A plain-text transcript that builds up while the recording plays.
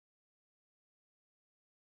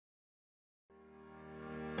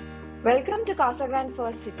Welcome to Casagrand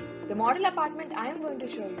Firstcity. The model apartment I am going to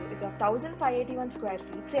show you is of 1581 square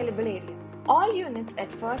feet saleable area. All units at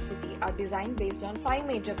Firstcity are designed based on 5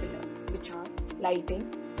 major pillars, which are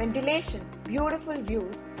lighting, ventilation, beautiful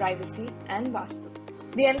views, privacy and vastu.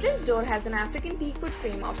 The entrance door has an African teakwood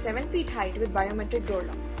frame of 7 feet height with biometric door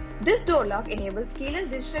lock. This door lock enables keyless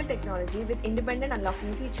digital technology with independent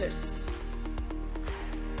unlocking features.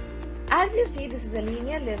 As you see, this is a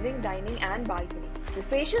linear living, dining and balcony. The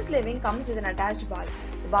spacious living comes with an attached balcony.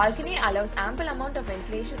 The balcony allows ample amount of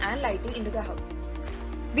ventilation and lighting into the house.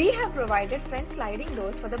 We have provided front sliding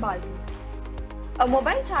doors for the balcony. A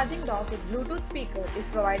mobile charging dock with Bluetooth speaker is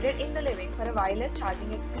provided in the living for a wireless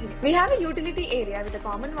charging experience. We have a utility area with a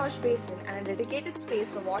common wash basin, and a dedicated space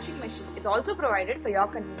for washing machine is also provided for your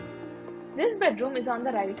convenience. This bedroom is on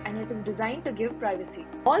the right and it is designed to give privacy.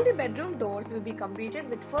 All the bedroom doors will be completed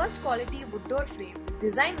with first quality wood door frame with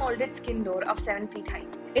design molded skin door of 7 feet height.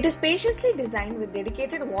 It is spaciously designed with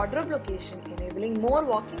dedicated wardrobe location, enabling more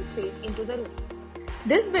walking space into the room.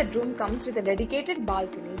 This bedroom comes with a dedicated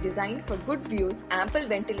balcony designed for good views, ample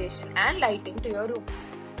ventilation and lighting to your room.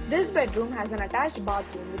 This bedroom has an attached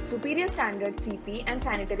bathroom with superior standard CP and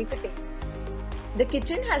sanitary fittings. The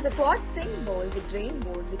kitchen has a quad sink bowl with drain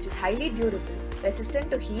board which is highly durable,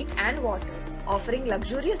 resistant to heat and water, offering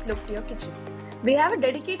luxurious look to your kitchen. We have a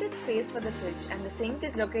dedicated space for the fridge and the sink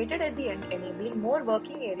is located at the end, enabling more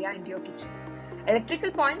working area into your kitchen.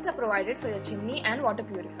 Electrical points are provided for your chimney and water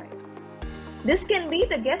purifier. This can be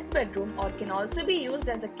the guest bedroom or can also be used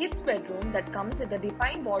as a kid's bedroom that comes with a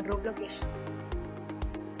defined wardrobe location.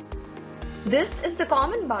 This is the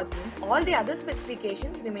common bathroom. All the other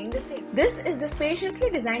specifications remain the same. This is the spaciously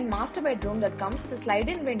designed master bedroom that comes with a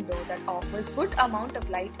slide-in window that offers good amount of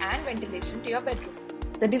light and ventilation to your bedroom.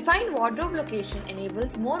 The defined wardrobe location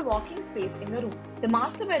enables more walking space in the room. The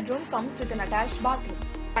master bedroom comes with an attached bathroom.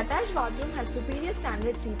 The attached bathroom has superior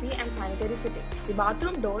standard CP and sanitary fitting. The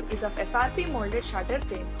bathroom door is of FRP molded shutter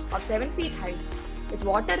frame of 7 feet height with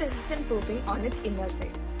water resistant proofing on its inner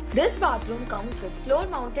side. This bathroom comes with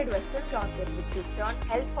floor-mounted western closet with cistern,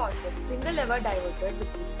 health faucet, single lever diverter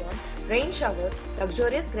with cistern, rain shower,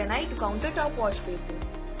 luxurious granite countertop wash basin,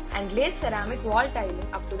 and glazed ceramic wall tiling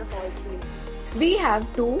up to the false ceiling. We have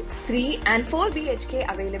 2, 3 and 4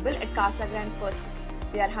 BHK available at Casagrand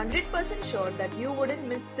Firstcity. We are 100% sure that you wouldn't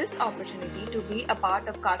miss this opportunity to be a part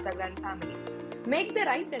of Casagrand family. Make the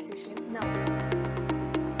right decision now.